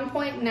walk.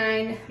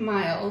 1.9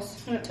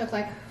 miles, and it took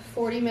like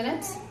 40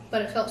 minutes.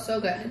 But it felt so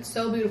good. It's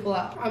so beautiful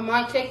out. I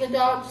might take the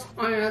dogs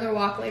on another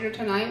walk later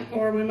tonight,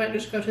 or we might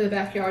just go to the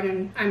backyard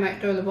and I might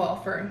throw the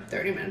ball for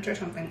 30 minutes or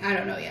something. I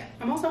don't know yet.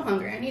 I'm also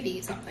hungry. I need to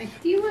eat something.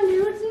 Do you want to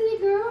do it, silly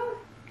girl?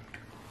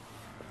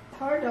 It's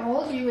hard to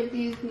hold you with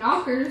these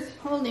knockers.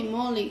 Holy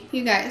moly.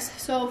 You guys,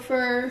 so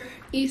for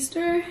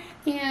Easter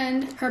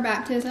and her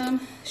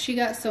baptism, she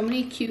got so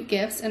many cute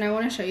gifts, and I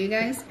want to show you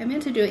guys. I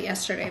meant to do it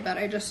yesterday, but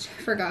I just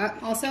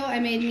forgot. Also, I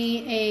made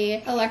me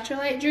a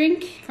electrolyte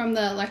drink from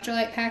the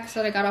electrolyte packs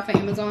that I got off of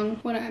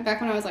Amazon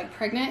back when I was like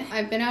pregnant.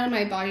 I've been out of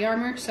my body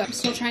armor, so I'm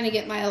still trying to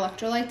get my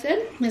electrolytes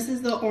in. This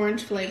is the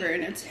orange flavor,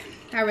 and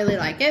I really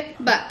like it.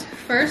 But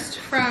first,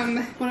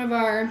 from one of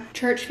our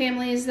church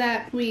families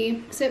that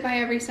we sit by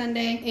every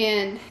Sunday,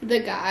 and the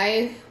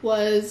guy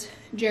was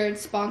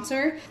Jared's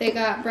sponsor. They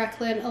got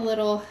Brecklin a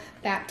little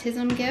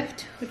baptism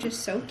gift, which is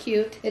so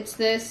cute. It's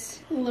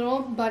this little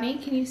bunny.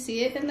 Can you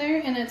see it in there?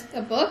 And it's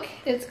a book.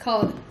 It's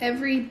called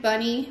Every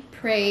Bunny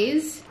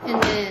Prays.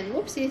 And then,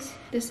 whoopsies.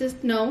 This is,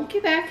 no,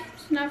 get back.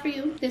 It's not for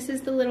you. This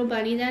is the little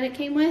bunny that it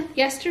came with.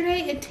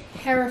 Yesterday, it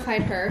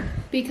terrified her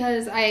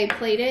because I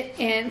played it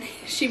and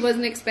she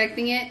wasn't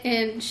expecting it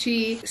and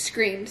she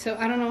screamed. So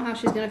I don't know how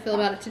she's gonna feel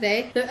about it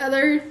today. The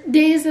other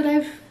days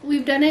that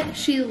we've done it,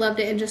 she loved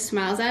it and just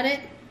smiles at it.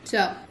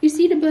 So, you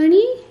see the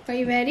bunny? Are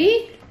you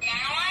ready? Now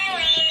I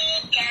lay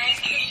me down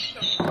to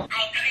sleep.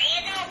 I pray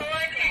the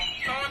Lord my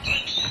soul to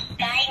keep,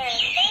 guide me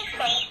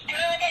safely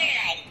through the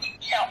night,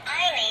 so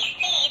I may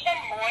see the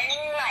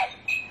morning light.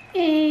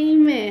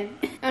 Amen.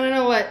 I don't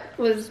know what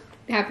was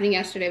happening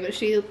yesterday,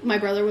 but my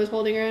brother was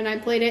holding her and I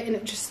played it and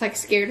it just like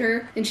scared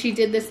her. And she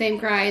did the same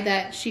cry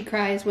that she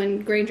cries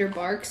when Granger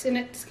barks and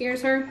it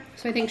scares her.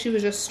 So I think she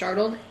was just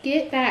startled.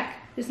 Get back.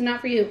 This is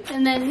not for you.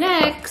 And then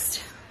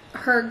next,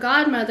 her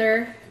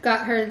godmother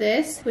got her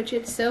this, which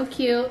is so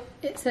cute.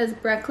 It says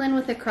Brecklin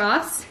with a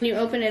cross. You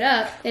open it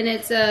up and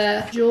it's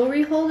a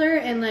jewelry holder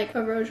and like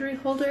a rosary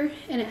holder,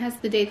 and it has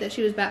the date that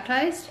she was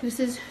baptized. This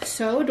is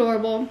so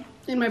adorable.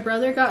 And my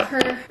brother got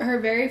her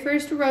very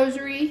first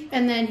rosary,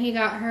 and then he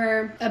got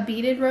her a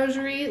beaded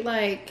rosary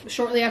like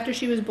shortly after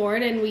she was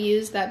born, and we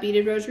used that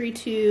beaded rosary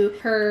to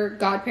her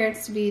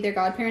godparents to be their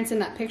godparents in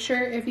that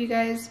picture if you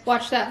guys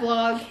watched that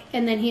vlog.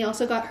 And then he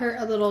also got her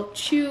a little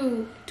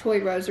chew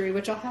toy rosary,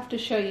 which I'll have to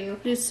show you.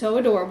 It is so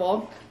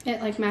adorable.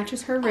 It like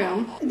matches her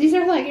room. These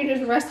are like, you're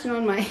just resting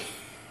on my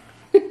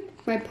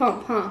my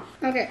pump, huh?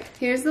 Okay,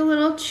 here's the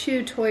little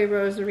chew toy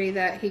rosary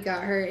that he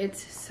got her.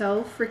 It's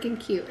so freaking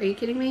cute. Are you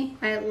kidding me?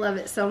 I love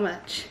it so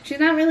much. She's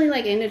not really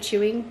like into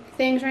chewing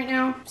things right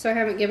now, so I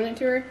haven't given it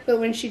to her. But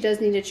when she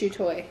does need a chew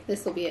toy,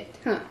 this will be it,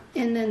 huh?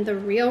 And then the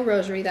real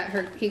rosary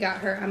that he got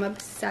her, I'm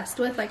obsessed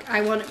with. Like,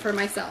 I want it for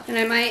myself. And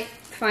I might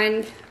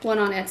find one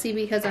on Etsy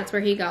because that's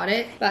where he got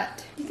it.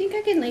 But you think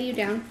I can lay you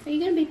down? Are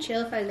you gonna be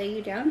chill if I lay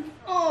you down?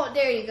 Oh,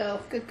 there you go.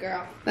 Good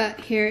girl. But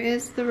here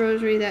is the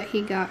rosary that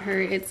he got her.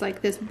 It's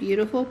like this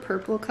beautiful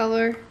purple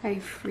color. I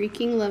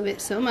freaking love it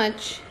so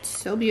much. It's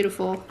so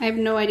beautiful. I have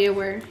no idea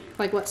where,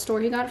 like what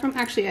store he got it from.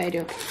 Actually, I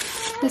do.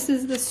 This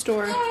is the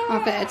store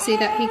off of Etsy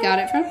that he got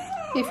it from.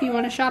 If you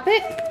want to shop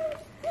it.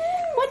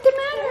 What the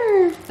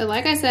matter? But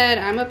like I said,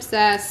 I'm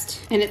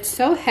obsessed. And it's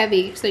so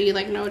heavy, so you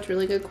like know it's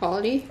really good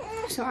quality.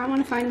 So I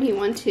want to find me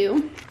one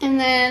too. And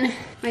then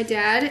my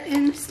dad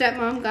and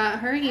stepmom got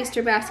her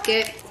Easter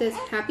basket. It says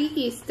Happy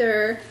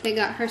Easter. They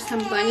got her some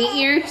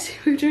bunny ears,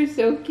 which are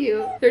so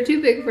cute. They're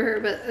too big for her,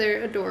 but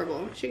they're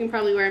adorable. She can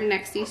probably wear them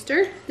next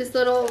Easter. This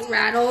little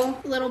rattle,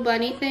 little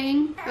bunny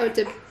thing. Oh, it's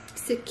a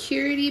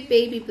security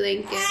baby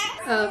blanket.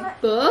 A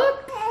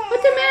book?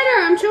 What's the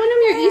matter? I'm showing them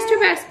your Easter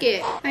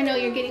basket. I know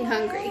you're getting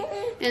hungry.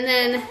 And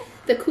then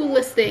the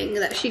coolest thing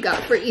that she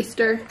got for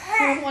Easter.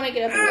 I don't want to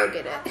get up and go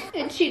get it.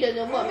 And she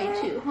doesn't want me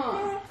to,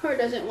 huh? Her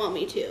doesn't want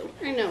me to.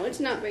 I know,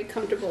 it's not very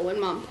comfortable when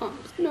mom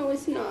pumps. No,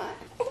 it's not.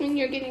 When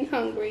you're getting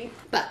hungry.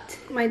 But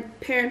my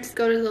parents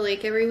go to the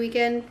lake every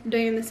weekend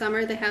during the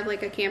summer. They have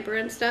like a camper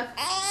and stuff.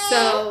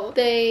 So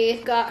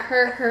they got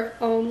her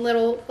own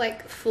little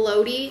like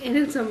floaty, and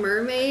it's a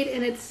mermaid,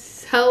 and it's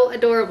so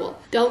adorable.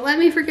 Don't let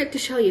me forget to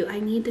show you. I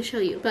need to show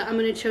you. But I'm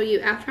going to show you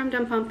after I'm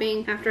done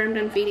pumping, after I'm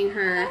done feeding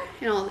her,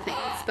 and all the things.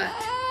 But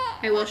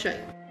I will show you.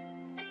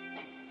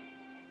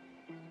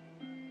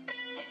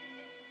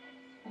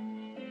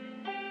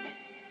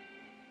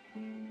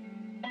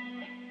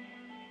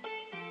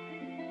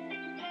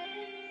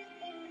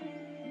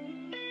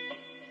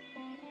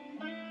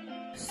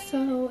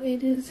 So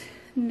it is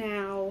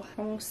now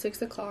almost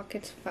 6 o'clock.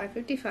 It's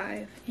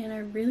 5:55 and I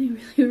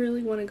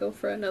really want to go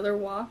for another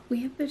walk.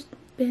 We have just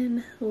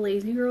been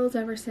lazy girls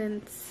ever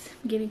since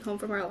getting home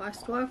from our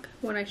last walk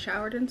when I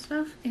showered and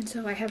stuff, and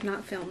so I have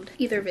not filmed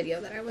either video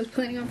that I was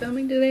planning on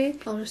filming today.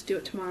 I'll just do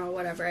it tomorrow,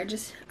 whatever.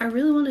 I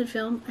really wanted to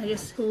film. I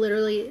just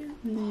literally,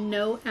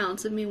 no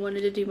ounce of me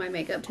wanted to do my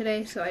makeup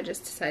today, so I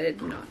just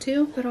decided not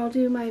to. But I'll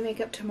do my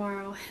makeup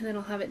tomorrow, and then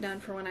I'll have it done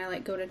for when I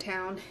like go to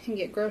town and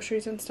get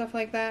groceries and stuff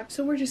like that.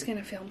 So we're just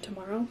gonna film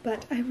tomorrow,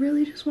 but I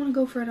really just want to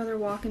go for another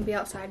walk and be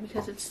outside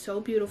because it's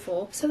so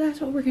beautiful. So that's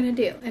what we're gonna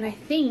do. And I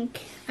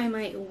think I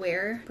might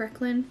wear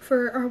Brecklin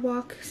for our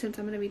walk since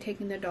I'm gonna be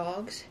taking the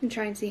dogs, and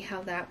try and see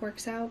how that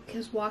works out,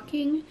 because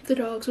walking the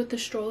dogs with the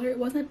stroller, it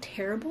wasn't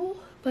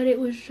terrible, but it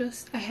was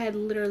just, I had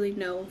literally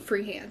no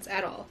free hands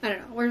at all. I don't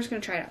know, we're just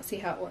gonna try it out, see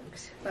how it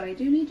works. But I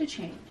do need to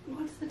change.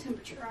 What's the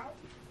temperature out?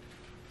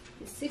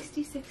 It's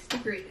 66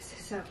 degrees,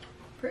 so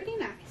pretty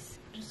nice.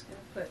 I'm just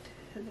gonna put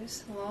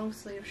this long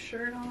sleeve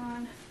shirt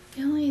on.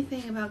 The only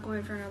thing about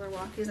going for another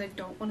walk is I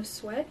don't want to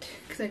sweat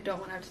because I don't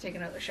want to have to take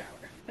another shower.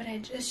 But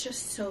it's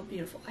just so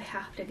beautiful. I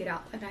have to get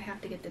out, and I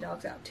have to get the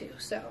dogs out too.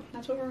 So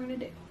that's what we're gonna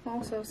do.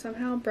 Also,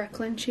 somehow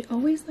Brecklin, she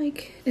always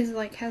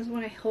has,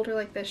 when I hold her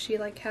like this, she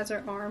like has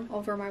her arm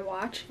over my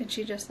watch, and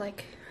she just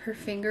like, her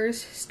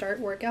fingers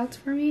start workouts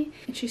for me.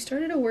 And she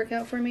started a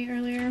workout for me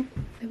earlier.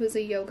 It was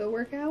a yoga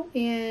workout,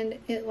 and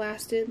it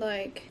lasted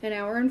like an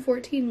hour and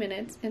 14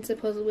 minutes, and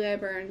supposedly I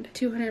burned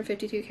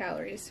 252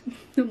 calories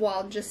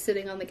while just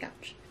sitting on the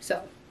couch.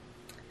 So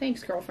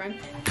thanks, girlfriend.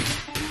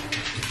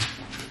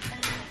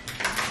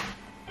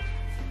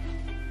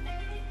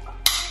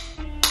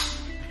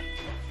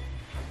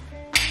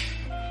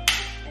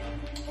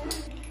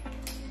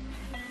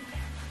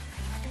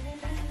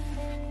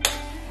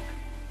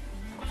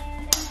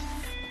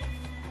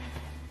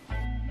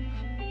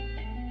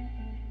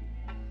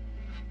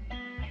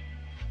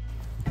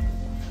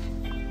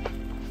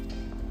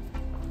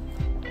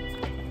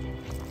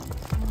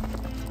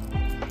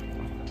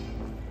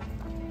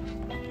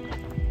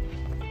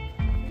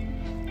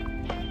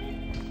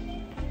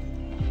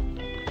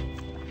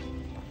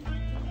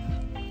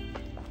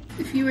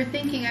 If you were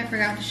thinking I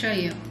forgot to show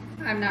you,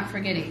 I'm not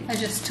forgetting. I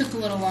just took a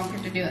little longer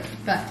to do it.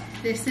 But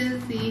this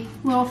is the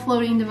little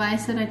floating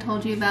device that I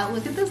told you about.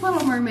 Look at this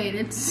little mermaid.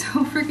 It's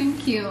so freaking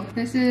cute.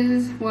 This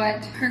is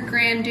what her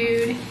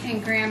granddude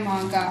and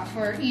grandma got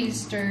for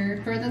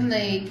Easter for the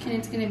lake, and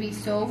it's gonna be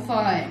so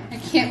fun. I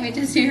can't wait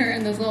to see her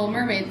in this little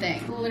mermaid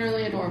thing.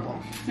 Literally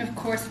adorable. And of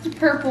course it's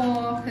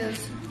purple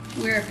because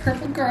we're a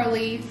purple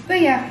girly.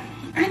 But yeah,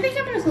 I think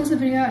I'm gonna close the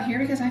video out here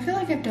because I feel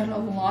like I've done a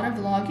lot of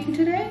vlogging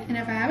today, and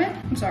if I haven't,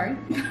 I'm sorry.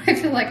 I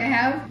feel like I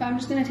have. But I'm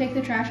just gonna take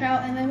the trash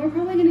out, and then we're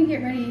probably gonna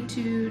get ready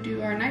to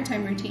do our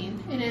nighttime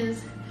routine. It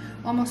is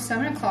almost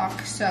 7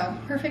 o'clock, so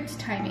perfect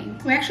timing.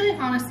 We actually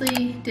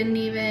honestly didn't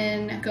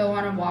even go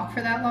on a walk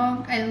for that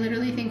long. I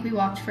literally think we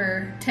walked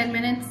for 10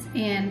 minutes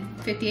and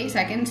 58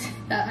 seconds.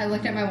 I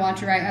looked at my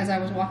watch right as I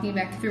was walking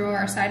back through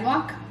our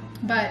sidewalk.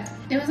 But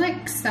it was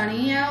like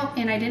sunny out,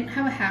 and I didn't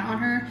have a hat on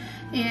her,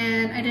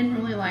 and I didn't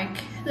really like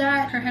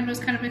that. Her head was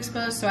kind of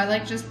exposed, so I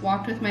like just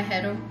walked with my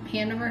hand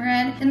over her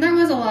head. And there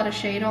was a lot of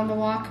shade on the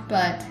walk,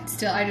 but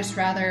still I just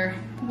rather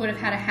would have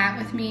had a hat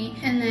with me.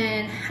 And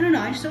then, I don't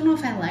know, I just don't know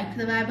if I liked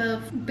the vibe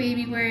of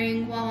baby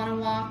wearing while on a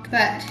walk,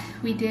 but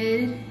we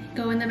did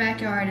go in the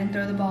backyard and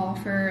throw the ball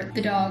for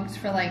the dogs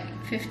for like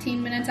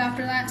 15 minutes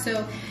after that.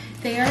 So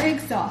they are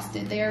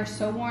exhausted. They are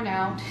so worn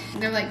out.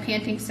 They're like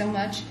panting so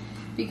much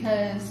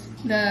because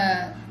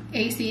the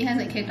AC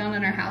hasn't kicked on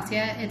in our house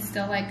yet. It's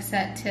still like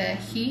set to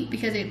heat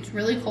because it's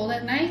really cold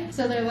at night.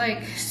 So they're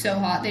like so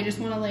hot. They just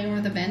want to lay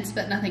over the vents,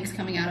 but nothing's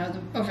coming out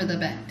over the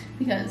vent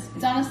because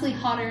it's honestly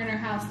hotter in our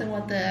house than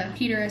what the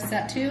heater is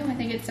set to. I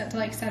think it's set to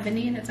like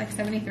 70 and it's like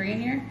 73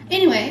 in here.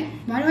 Anyway,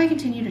 why do I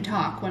continue to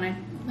talk when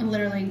I'm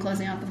literally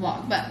closing out the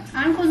vlog? But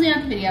I'm closing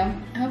out the video.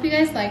 I hope you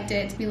guys liked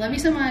it. We love you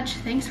so much.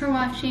 Thanks for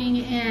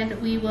watching, and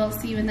we will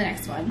see you in the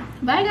next one.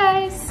 Bye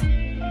guys.